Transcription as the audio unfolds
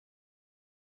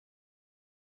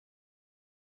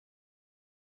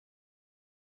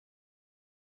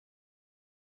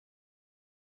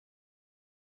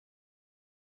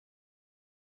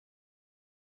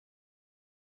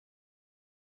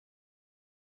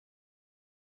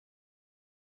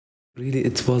Really,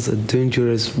 it was a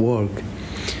dangerous work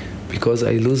because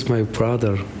I lose my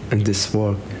brother in this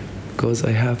work because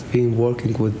I have been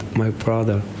working with my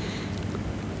brother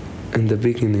in the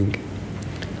beginning,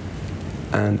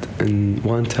 and in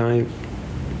one time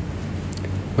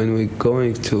when we're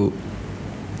going to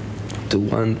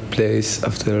one place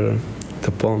after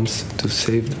the bombs to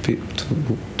save the people,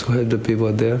 to help the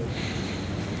people there,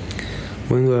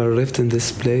 when we arrived in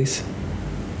this place,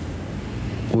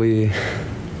 we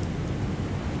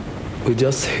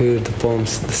just hear the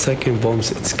bombs, the second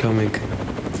bombs, it's coming.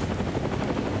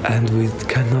 And we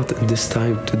cannot in this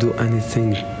time to do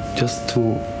anything, just to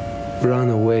run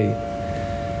away.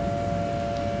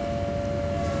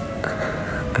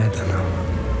 I don't know.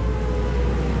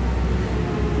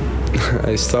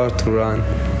 I start to run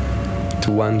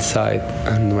to one side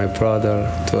and my brother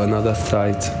to another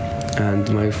side and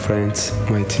my friends,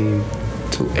 my team,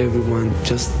 to everyone,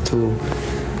 just to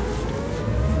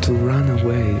run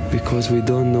away because we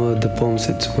don't know the bombs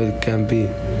it can be,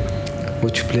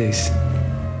 which place.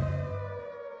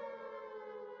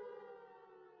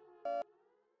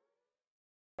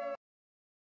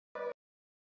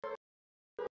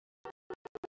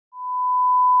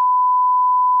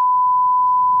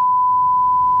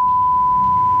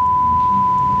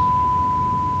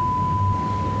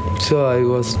 So I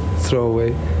was thrown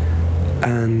away,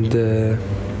 and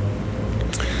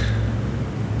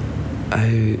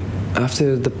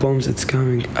after the bombs it's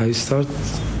coming, I start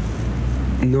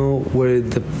know where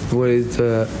is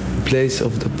the place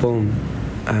of the bomb,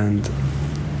 and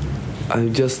I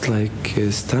just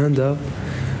stand up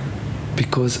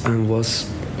because I was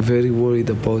very worried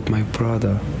about my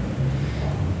brother,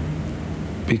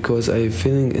 because I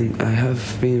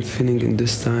have been feeling in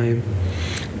this time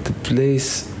the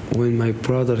place when my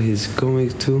brother is going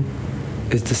to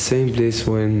is the same place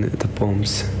when the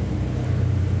bombs.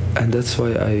 And that's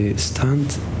why I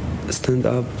stand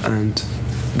up and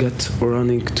get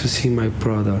running to see my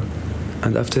brother.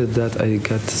 And after that I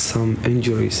got some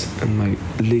injuries in my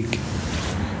leg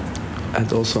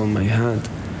and also on my hand.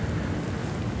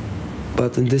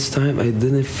 But in this time I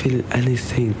didn't feel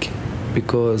anything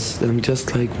because I'm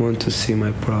just want to see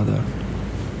my brother.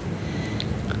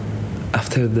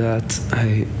 After that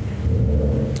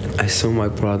I saw my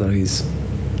brother, he's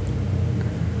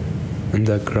on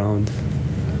the ground,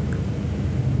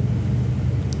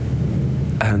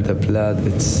 and the blood,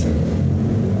 it's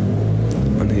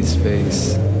on his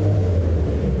face.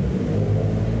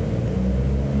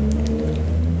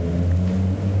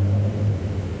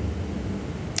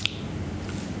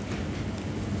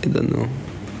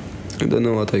 I don't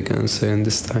know what I can say in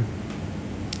this time.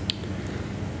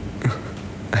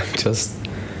 I'm just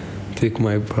take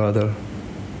my brother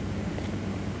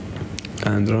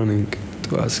and running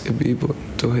to ask people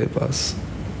to help us.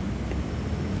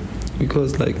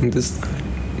 Because in this time,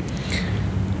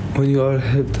 when you are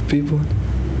help the people,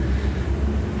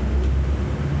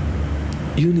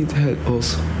 you need help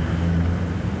also.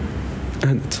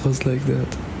 And it was like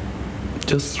that.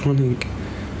 Just running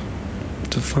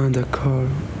to find a car.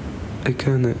 I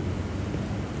can't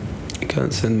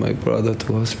send my brother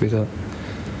to hospital.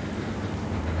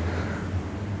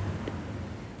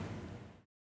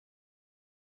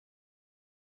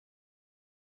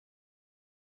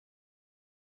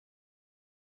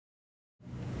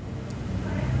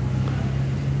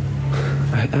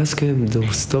 I asked him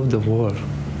to stop the war.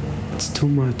 It's too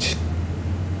much.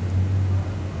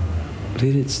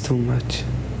 Really, it's too much.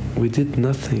 We did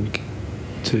nothing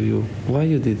to you. Why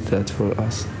you did that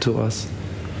to us?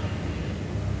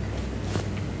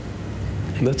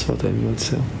 That's what I would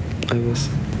say.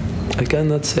 I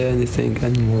cannot say anything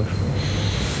anymore.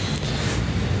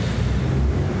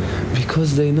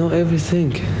 Because they know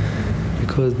everything.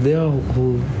 Because they are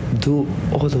who do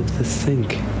all of this thing.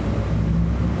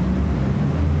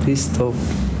 Please stop.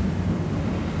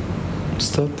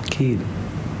 Stop kill.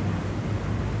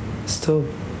 Stop.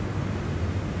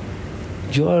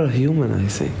 You are a human, I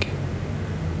think.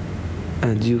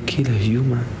 And you kill a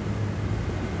human.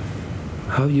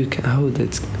 How it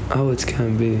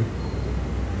can be?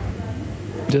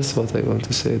 Just what I want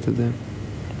to say to them.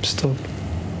 Stop.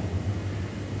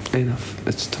 Enough.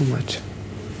 It's too much.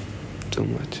 Too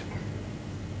much.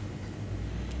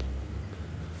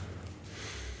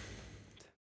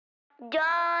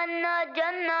 جنة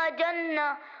جنة جنة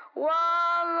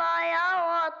والله يا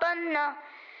وطننا،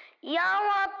 يا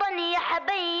وطن يا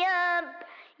حبيب،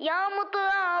 يا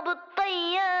مطرب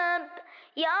الطيب،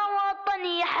 يا وطن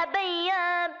يا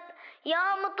حبيب، يا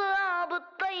مطرب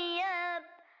الطيب،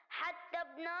 حتى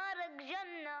بنارك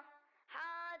جنة.